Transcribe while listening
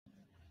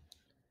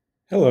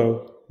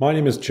Hello, my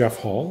name is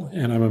Jeff Hall,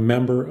 and I'm a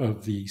member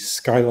of the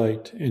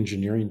Skylight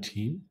engineering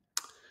team.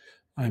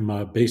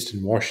 I'm based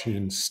in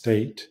Washington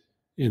State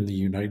in the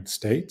United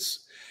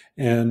States,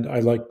 and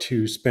I'd like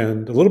to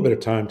spend a little bit of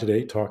time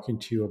today talking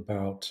to you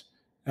about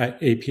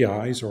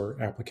APIs or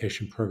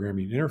application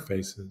programming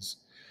interfaces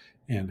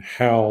and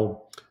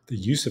how the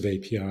use of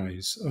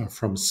APIs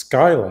from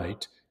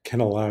Skylight can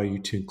allow you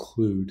to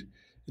include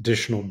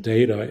additional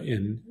data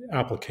in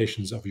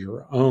applications of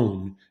your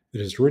own that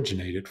is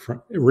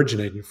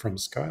originating from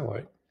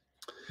Skylight.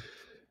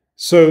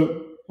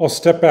 So I'll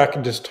step back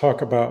and just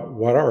talk about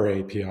what are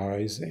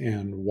APIs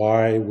and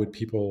why would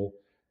people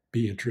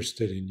be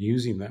interested in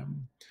using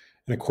them.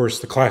 And of course,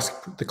 the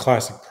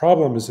classic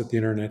problem is that the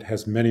internet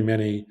has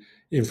many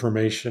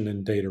information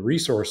and data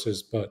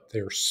resources, but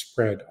they're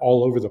spread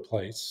all over the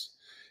place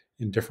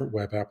in different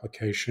web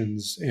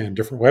applications and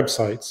different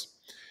websites.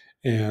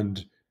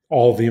 And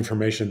all of the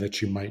information that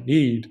you might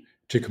need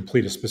to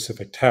complete a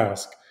specific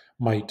task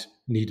might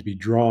need to be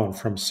drawn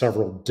from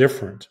several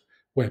different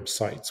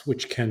websites,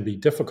 which can be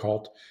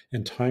difficult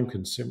and time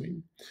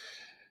consuming.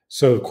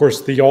 So, of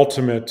course, the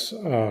ultimate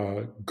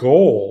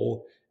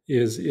goal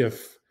is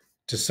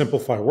to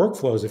simplify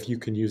workflows, if you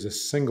can use a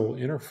single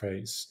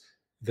interface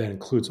that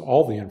includes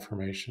all the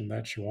information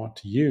that you want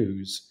to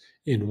use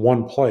in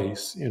one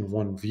place, in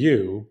one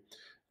view,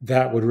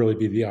 that would really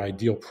be the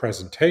ideal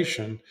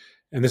presentation.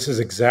 And this is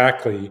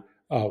exactly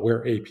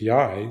where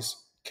APIs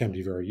can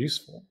be very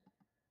useful.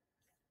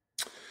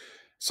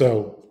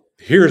 So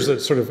here's a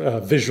sort of a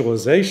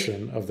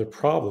visualization of the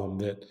problem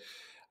that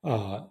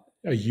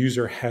a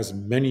user has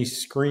many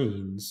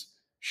screens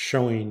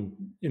showing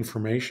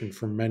information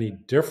from many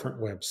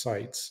different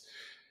websites.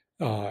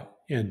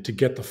 And to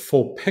get the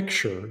full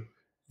picture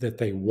that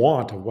they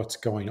want of what's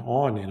going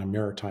on in a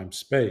maritime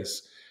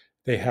space,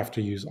 they have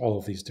to use all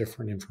of these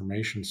different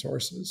information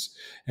sources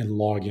and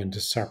log into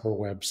separate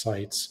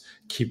websites,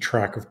 keep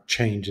track of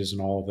changes in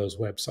all of those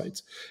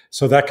websites.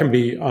 So that can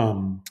be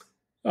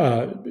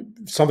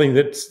something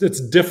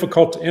that's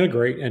difficult to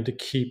integrate and to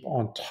keep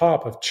on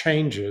top of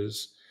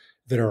changes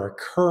that are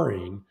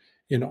occurring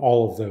in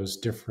all of those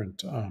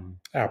different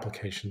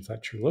applications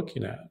that you're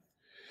looking at.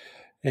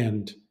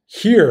 And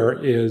here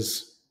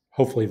is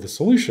hopefully the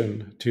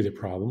solution to the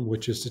problem,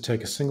 which is to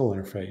take a single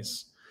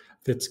interface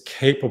that's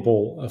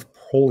capable of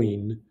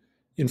pulling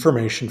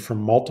information from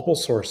multiple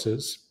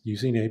sources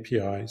using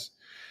APIs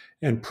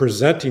and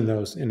presenting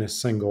those in a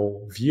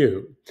single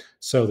view.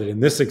 So that in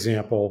this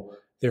example,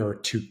 there are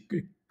two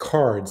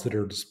cards that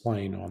are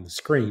displaying on the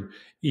screen.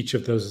 Each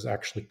of those is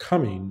actually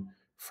coming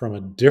from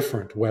a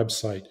different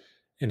website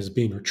and is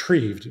being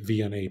retrieved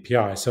via an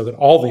API so that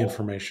all the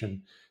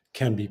information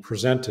can be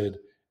presented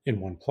in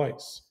one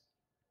place.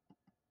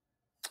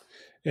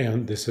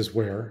 And this is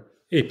where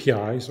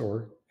APIs,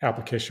 or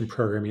application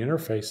programming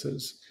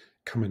interfaces,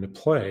 come into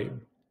play.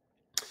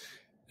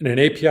 And an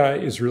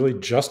API is really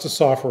just a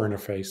software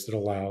interface that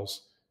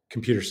allows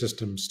computer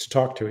systems to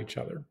talk to each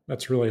other.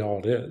 That's really all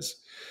it is.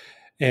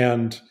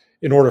 And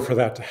in order for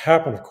that to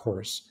happen, of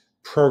course,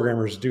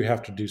 programmers do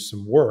have to do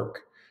some work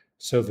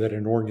so that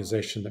an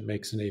organization that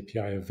makes an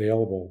API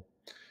available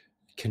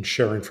can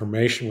share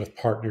information with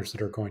partners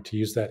that are going to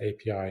use that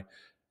API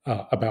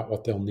about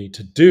what they'll need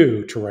to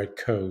do to write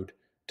code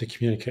to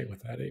communicate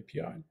with that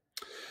API.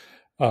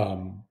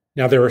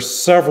 Now, there are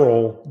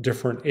several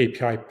different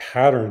API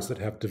patterns that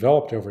have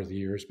developed over the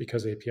years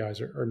because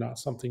APIs are not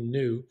something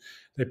new.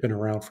 They've been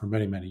around for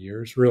many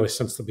years, really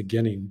since the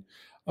beginning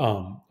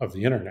of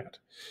the internet.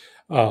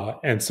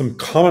 And some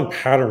common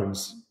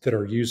patterns that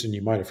are used and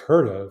you might have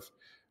heard of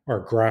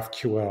are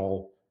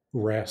GraphQL,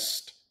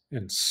 REST,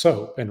 and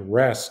SOAP. And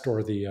REST,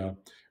 or the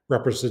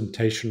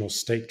representational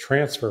state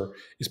transfer,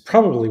 is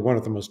probably one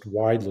of the most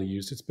widely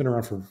used. It's been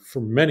around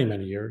for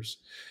many years.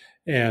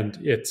 And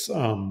it's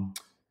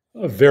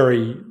a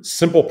very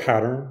simple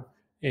pattern,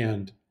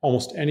 and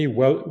almost any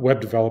web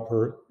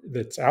developer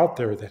that's out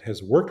there that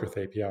has worked with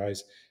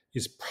APIs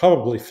is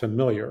probably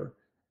familiar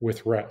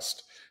with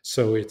REST.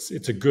 So it's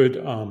a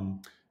good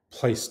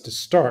place to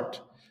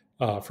start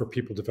for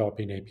people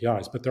developing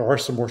APIs. But there are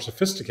some more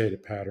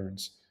sophisticated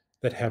patterns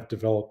that have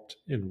developed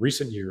in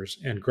recent years,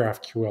 and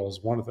GraphQL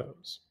is one of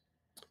those.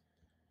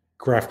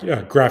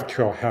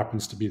 GraphQL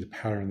happens to be the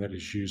pattern that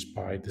is used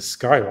by the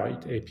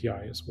Skylight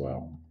API as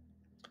well.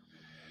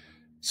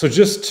 So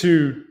just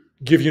to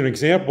give you an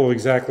example of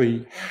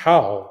exactly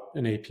how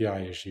an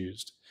API is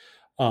used,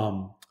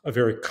 a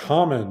very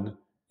common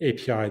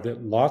API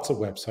that lots of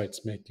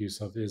websites make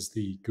use of is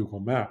the Google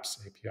Maps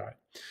API.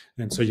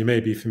 And so you may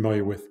be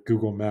familiar with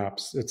Google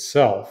Maps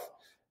itself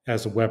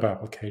as a web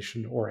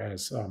application or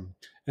as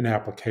an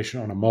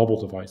application on a mobile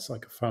device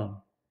like a phone.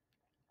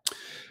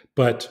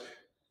 But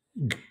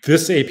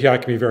this API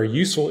can be very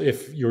useful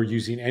if you're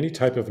using any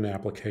type of an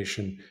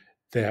application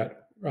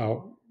that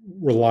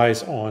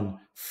relies on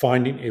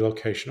finding a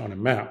location on a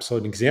map. So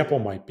an example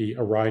might be a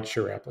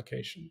rideshare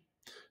application,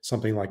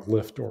 something like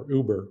Lyft or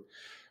Uber,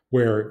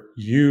 where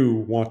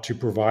you want to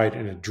provide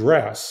an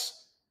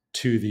address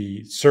to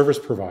the service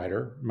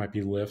provider, it might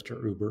be Lyft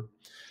or Uber,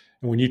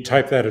 And when you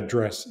type that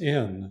address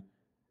in,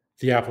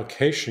 the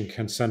application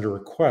can send a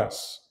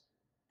request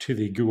to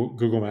the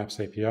Google Maps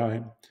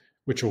API,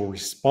 which will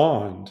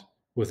respond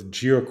with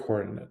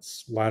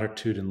geocoordinates,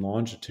 latitude and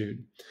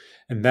longitude.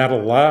 And that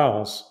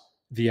allows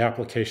the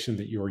application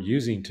that you're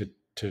using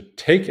to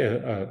take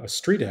a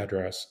street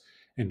address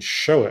and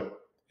show it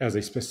as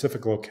a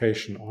specific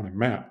location on a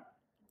map,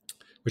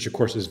 which of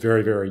course is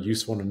very, very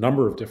useful in a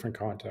number of different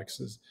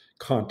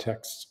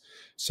contexts,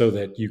 so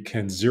that you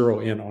can zero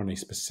in on a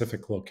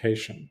specific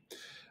location.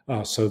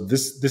 So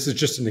this is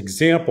just an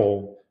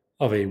example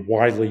of a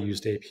widely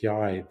used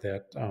API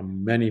that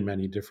many,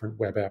 many different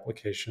web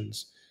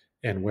applications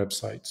and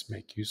websites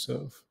make use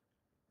of.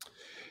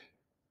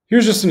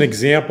 Here's just an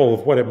example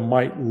of what it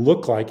might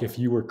look like if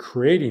you were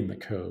creating the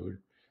code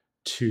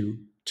to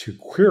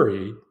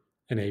query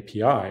an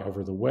API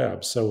over the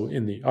web. So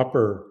in the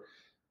upper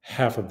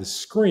half of the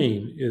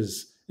screen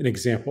is an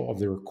example of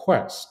the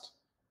request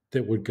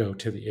that would go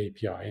to the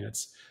API. And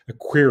it's a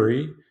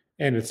query,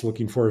 and it's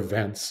looking for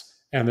events,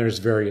 and there's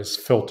various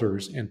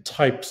filters and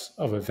types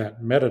of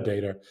event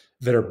metadata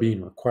that are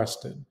being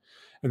requested.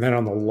 And then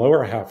on the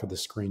lower half of the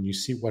screen, you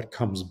see what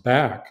comes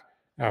back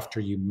after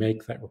you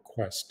make that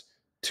request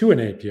to an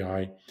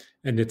API,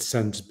 and it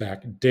sends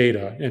back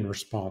data in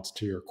response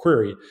to your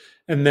query.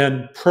 And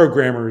then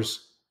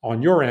programmers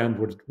on your end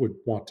would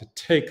want to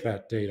take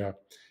that data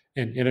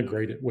and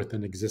integrate it with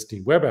an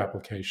existing web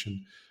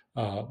application.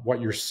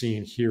 What you're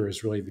seeing here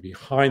is really the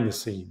behind the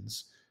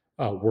scenes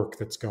work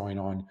that's going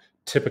on.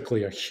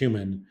 Typically, a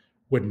human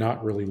would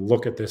not really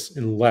look at this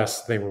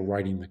unless they were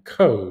writing the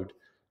code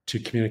to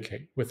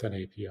communicate with an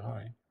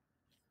API.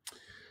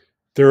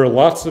 There are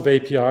lots of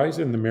APIs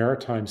in the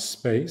maritime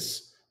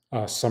space.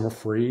 Some are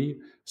free,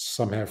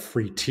 some have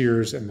free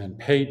tiers and then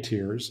paid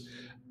tiers,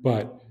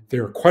 but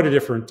there are quite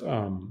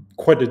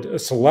a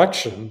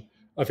selection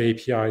of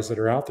APIs that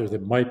are out there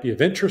that might be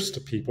of interest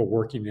to people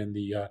working in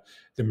the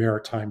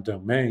maritime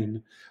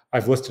domain.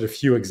 I've listed a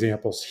few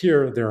examples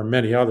here. There are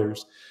many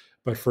others,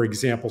 but for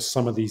example,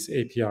 some of these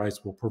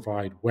APIs will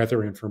provide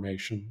weather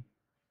information.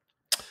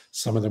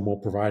 Some of them will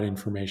provide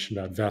information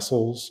about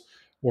vessels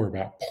or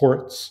about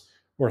ports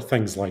or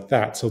things like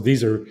that. So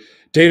these are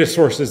data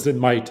sources that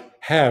might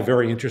have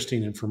very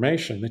interesting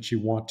information that you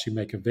want to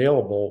make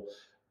available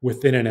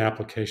within an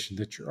application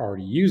that you're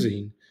already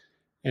using.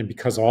 And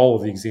because all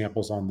of the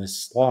examples on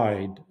this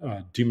slide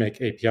do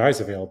make APIs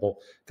available,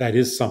 that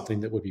is something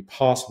that would be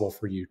possible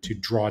for you to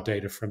draw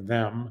data from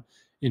them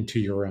into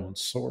your own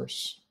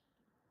source.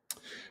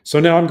 So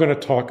now I'm going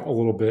to talk a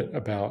little bit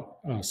about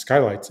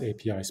Skylight's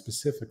API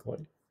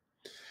specifically.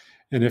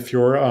 And if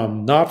you're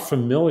not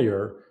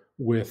familiar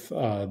with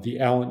the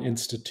Allen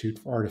Institute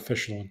for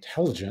Artificial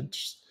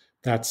Intelligence,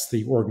 that's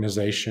the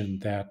organization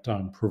that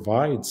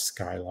provides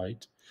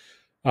Skylight.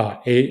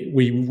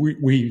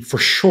 For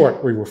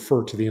short, we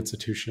refer to the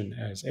institution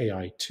as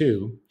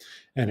AI2,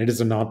 and it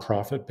is a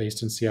nonprofit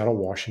based in Seattle,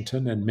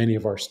 Washington, and many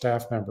of our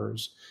staff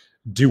members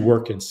do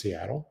work in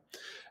Seattle.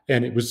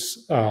 And it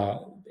was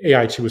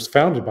AI2 was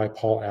founded by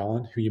Paul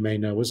Allen, who you may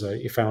know was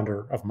a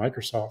founder of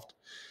Microsoft,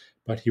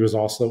 but he was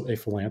also a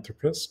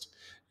philanthropist.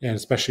 And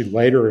especially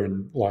later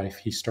in life,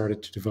 he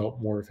started to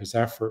devote more of his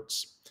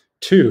efforts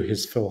to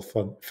his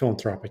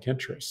philanthropic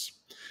interests.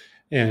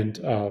 And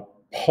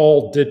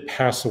Paul did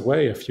pass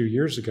away a few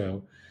years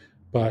ago,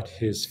 but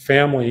his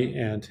family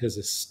and his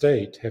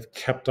estate have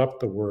kept up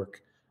the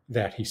work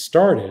that he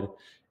started.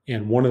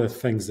 And one of the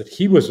things that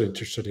he was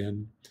interested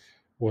in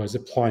was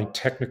applying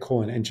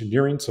technical and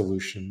engineering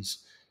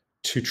solutions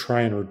to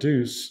try and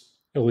reduce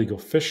illegal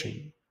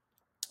fishing.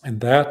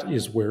 And that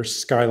is where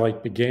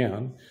Skylight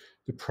began.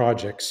 The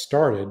project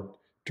started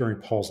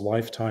during Paul's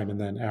lifetime, and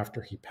then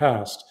after he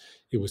passed,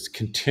 it was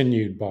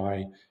continued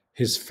by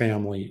his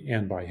family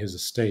and by his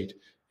estate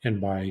and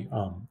by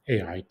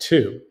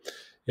AI2.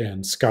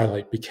 And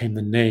Skylight became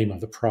the name of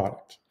the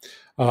product.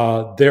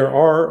 There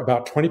are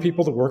about 20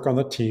 people that work on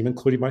the team,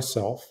 including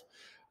myself.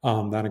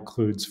 That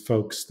includes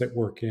folks that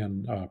work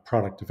in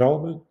product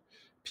development,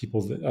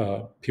 people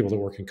that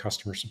work in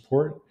customer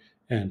support,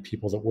 and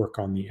people that work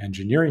on the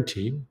engineering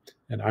team.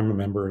 And I'm a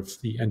member of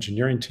the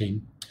engineering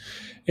team.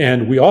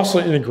 And we also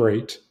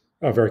integrate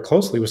very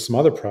closely with some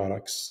other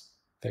products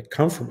that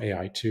come from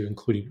AI2,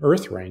 including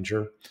Earth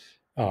Ranger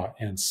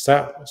and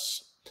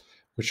Satlas,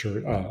 which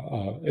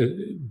are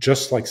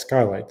just like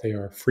Skylight. They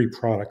are free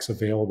products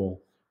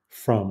available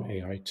from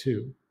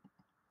AI2.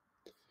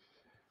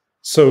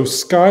 So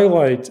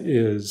Skylight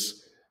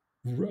is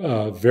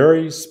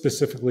very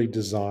specifically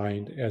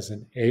designed as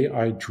an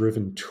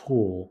AI-driven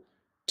tool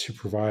to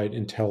provide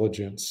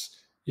intelligence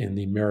in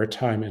the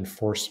maritime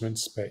enforcement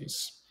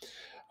space,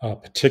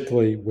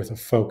 particularly with a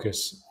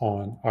focus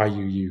on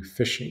IUU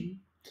fishing.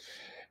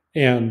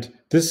 And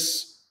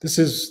this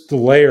is the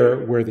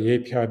layer where the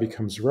API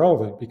becomes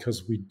relevant,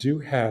 because we do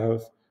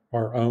have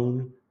our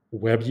own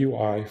web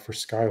UI for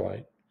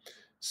Skylight.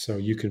 So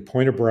you can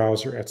point a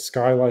browser at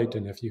Skylight,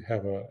 and if you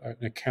have an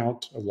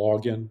account, a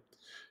login,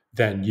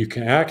 then you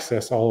can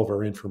access all of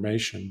our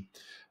information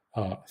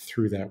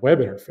through that web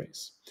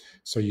interface.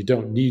 So you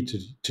don't need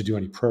to do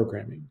any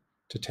programming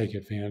to take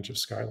advantage of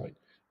Skylight.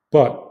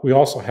 But we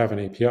also have an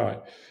API.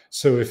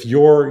 So if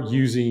you're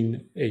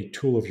using a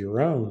tool of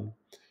your own,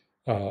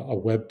 a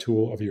web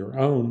tool of your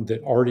own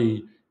that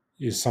already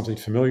is something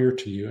familiar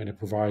to you and it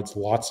provides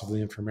lots of the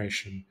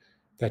information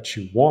that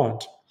you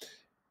want,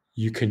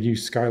 you can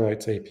use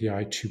Skylight's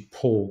API to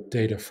pull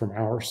data from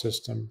our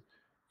system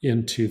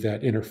into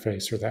that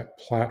interface or that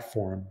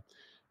platform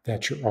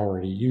that you're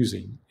already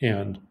using.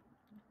 And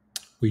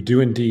we do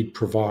indeed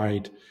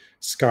provide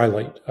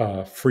Skylight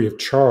free of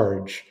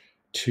charge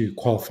to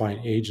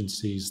qualifying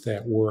agencies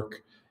that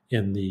work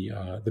in the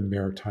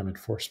maritime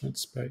enforcement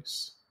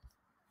space.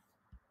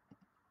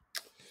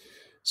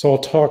 So I'll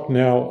talk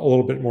now a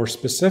little bit more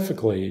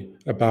specifically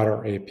about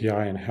our API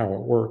and how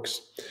it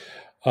works.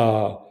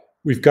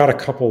 We've got a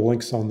couple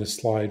links on this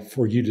slide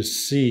for you to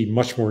see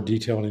much more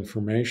detailed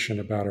information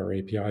about our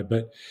API,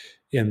 but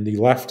in the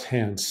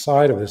left-hand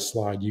side of this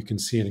slide, you can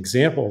see an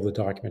example of the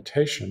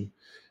documentation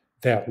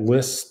that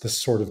lists the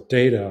sort of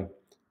data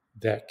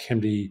that can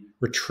be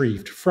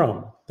retrieved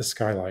from the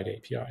Skylight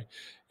API.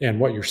 And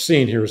what you're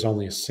seeing here is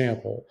only a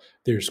sample.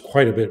 There's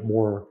quite a bit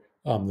more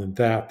than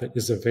that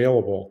is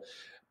available.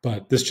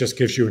 But this just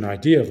gives you an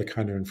idea of the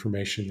kind of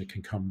information that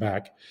can come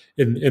back.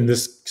 In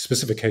this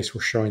specific case,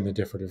 we're showing the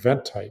different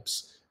event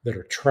types that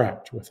are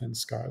tracked within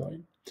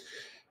Skylight.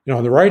 Now,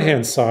 on the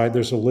right-hand side,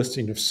 there's a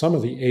listing of some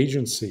of the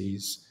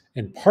agencies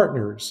and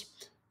partners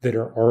that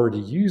are already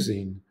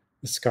using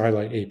the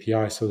Skylight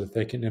API so that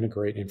they can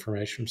integrate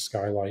information from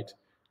Skylight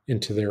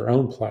into their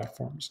own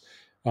platforms.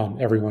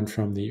 Everyone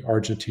from the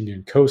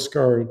Argentinian Coast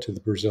Guard to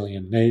the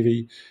Brazilian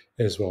Navy,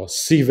 as well as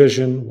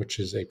SeaVision, which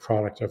is a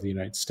product of the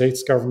United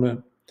States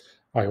government,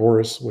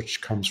 IORIS,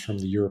 which comes from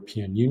the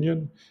European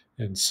Union,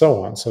 and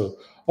so on. So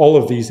all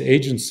of these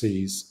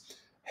agencies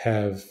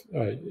have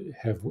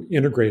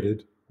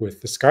integrated with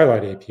the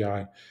Skylight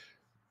API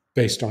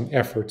based on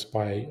efforts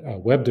by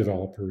web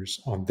developers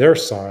on their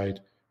side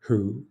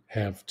who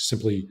have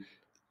simply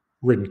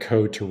written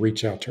code to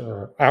reach out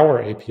to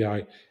our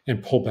API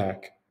and pull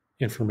back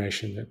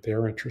information that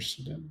they're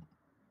interested in.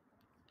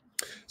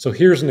 So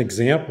here's an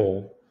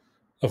example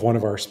of one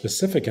of our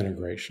specific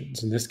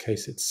integrations. In this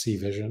case, it's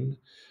SeaVision.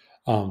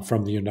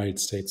 From the United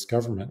States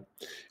government.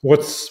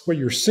 What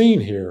you're seeing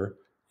here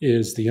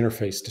is the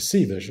interface to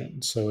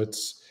SeaVision. So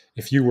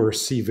if you were a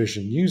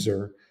SeaVision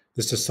user,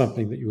 this is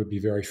something that you would be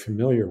very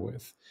familiar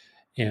with.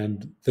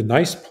 And the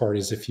nice part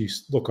is if you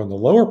look on the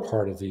lower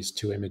part of these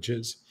two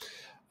images,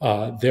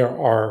 there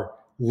are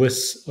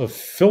lists of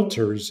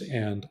filters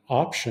and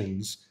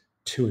options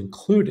to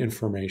include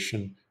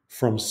information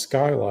from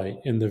Skylight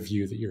in the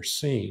view that you're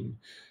seeing,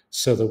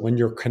 so that when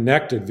you're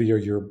connected via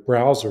your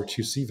browser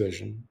to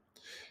SeaVision,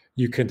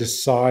 you can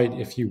decide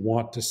if you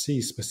want to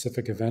see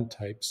specific event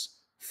types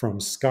from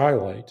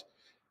Skylight.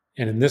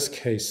 And in this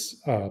case,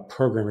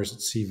 programmers at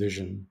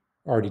SeaVision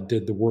already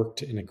did the work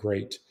to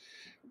integrate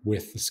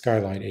with the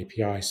Skylight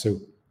API. So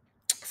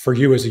for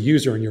you as a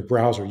user in your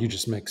browser, you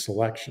just make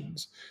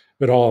selections.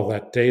 But all of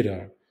that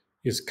data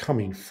is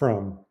coming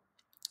from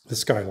the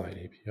Skylight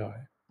API.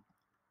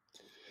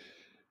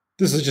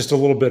 This is just a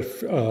little bit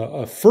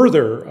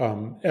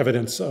further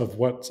evidence of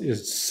what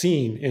is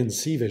seen in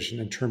SeaVision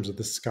in terms of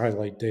the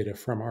Skylight data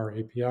from our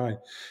API.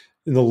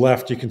 In the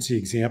left, you can see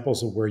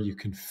examples of where you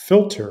can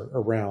filter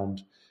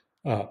around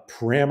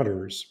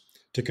parameters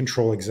to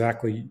control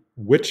exactly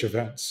which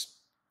events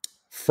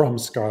from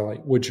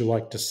Skylight would you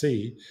like to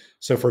see.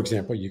 So for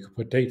example, you could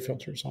put date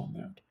filters on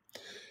that.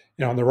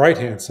 And on the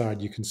right-hand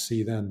side, you can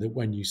see then that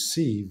when you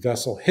see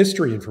vessel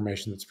history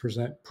information that's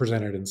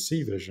presented in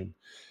SeaVision,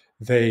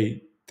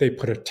 they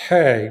put a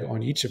tag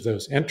on each of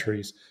those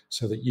entries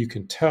so that you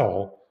can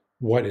tell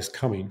what is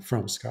coming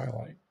from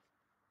Skylight.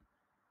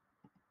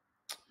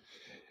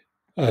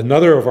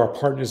 Another of our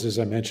partners, as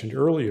I mentioned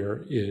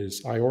earlier,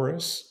 is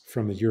IORIS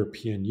from the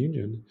European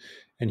Union.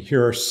 And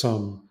here are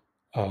some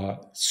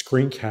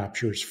screen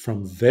captures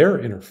from their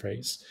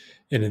interface.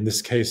 And in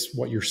this case,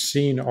 what you're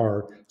seeing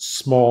are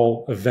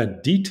small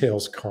event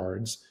details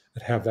cards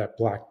that have that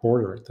black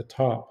border at the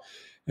top.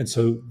 And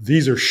so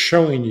these are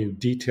showing you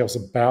details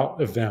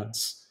about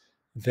events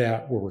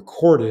that were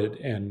recorded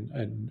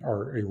and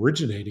are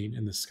originating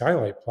in the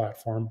Skylight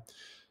platform.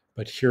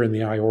 But here in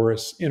the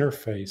IORIS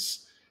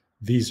interface,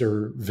 these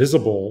are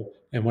visible.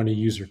 And when a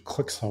user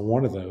clicks on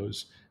one of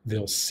those,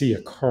 they'll see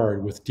a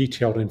card with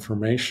detailed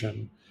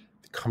information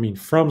coming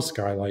from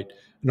Skylight.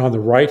 And on the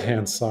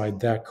right-hand side,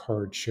 that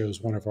card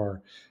shows one of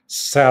our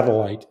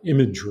satellite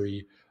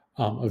imagery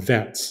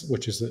events,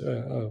 which is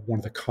one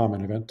of the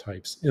common event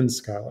types in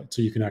Skylight.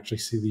 So you can actually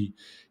see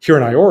here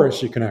in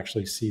IORIS, you can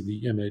actually see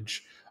the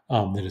image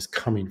that is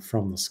coming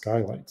from the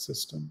Skylight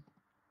system.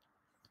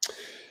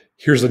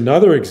 Here's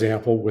another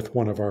example with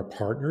one of our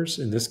partners.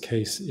 In this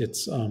case,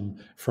 it's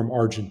from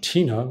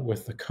Argentina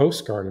with the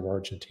Coast Guard of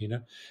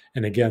Argentina.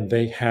 And again,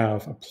 they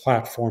have a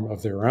platform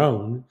of their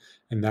own,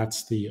 and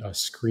that's the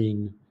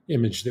screen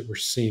image that we're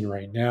seeing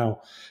right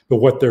now. But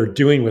what they're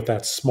doing with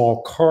that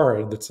small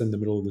card that's in the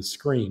middle of the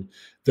screen,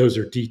 those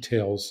are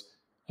details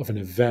of an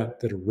event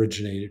that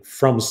originated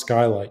from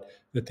Skylight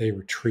that they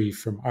retrieved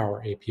from our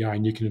API.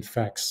 And you can, in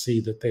fact, see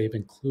that they've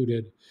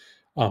included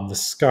the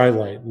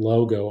Skylight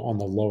logo on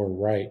the lower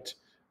right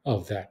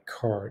of that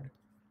card.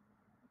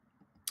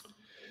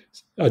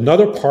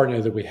 Another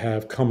partner that we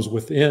have comes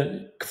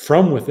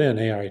from within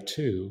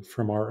AI2,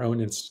 from our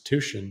own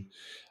institution,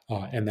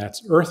 and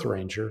that's Earth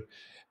Ranger.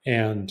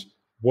 And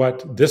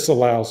what this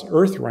allows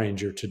Earth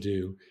Ranger to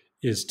do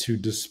is to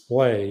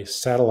display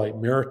satellite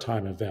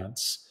maritime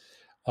events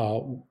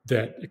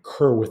that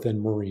occur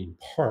within marine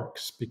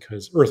parks,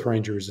 because Earth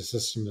Ranger is a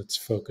system that's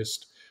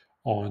focused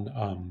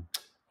on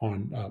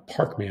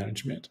park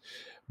management.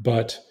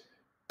 But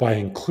by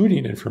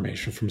including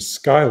information from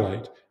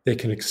Skylight, they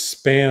can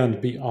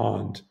expand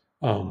beyond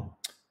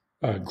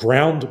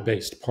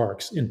ground-based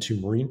parks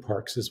into marine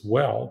parks as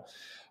well.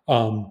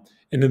 And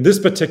in this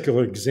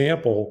particular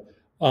example,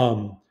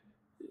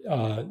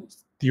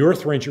 the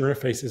Earth Ranger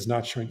interface is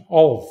not showing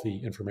all of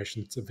the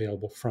information that's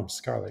available from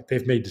Skylight.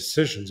 They've made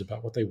decisions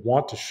about what they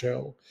want to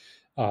show,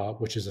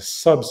 which is a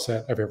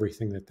subset of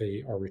everything that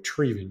they are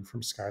retrieving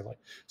from Skylight.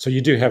 So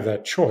you do have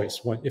that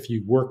choice. If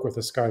you work with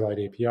a Skylight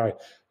API,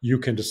 you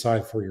can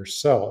decide for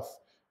yourself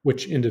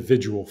which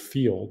individual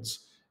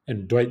fields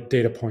and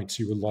data points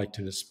you would like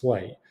to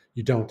display.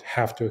 You don't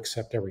have to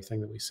accept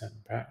everything that we send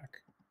back.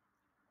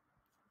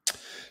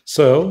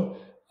 So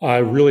I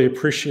really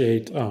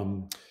appreciate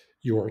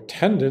your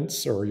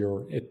attendance or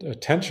your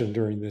attention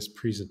during this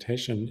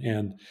presentation.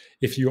 And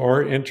if you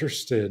are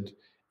interested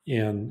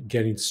in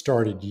getting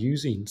started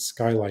using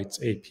Skylight's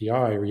API,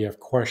 or you have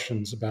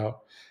questions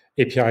about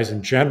APIs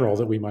in general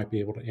that we might be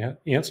able to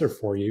answer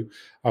for you,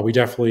 we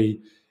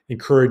definitely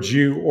encourage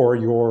you or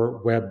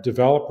your web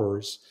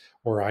developers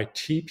or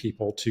IT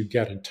people to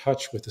get in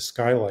touch with the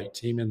Skylight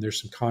team. And there's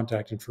some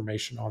contact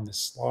information on this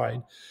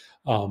slide.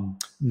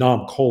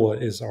 Nam Kola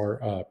is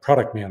our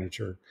product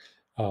manager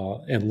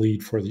and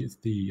lead for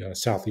the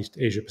Southeast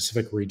Asia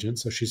Pacific region.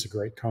 So she's a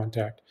great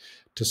contact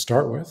to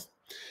start with.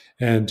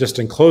 And just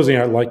in closing,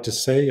 I'd like to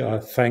say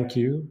thank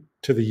you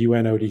to the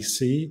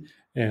UNODC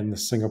and the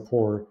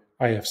Singapore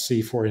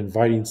IFC for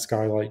inviting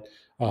Skylight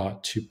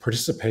to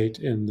participate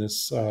in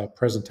this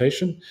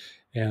presentation.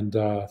 And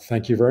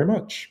thank you very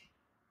much.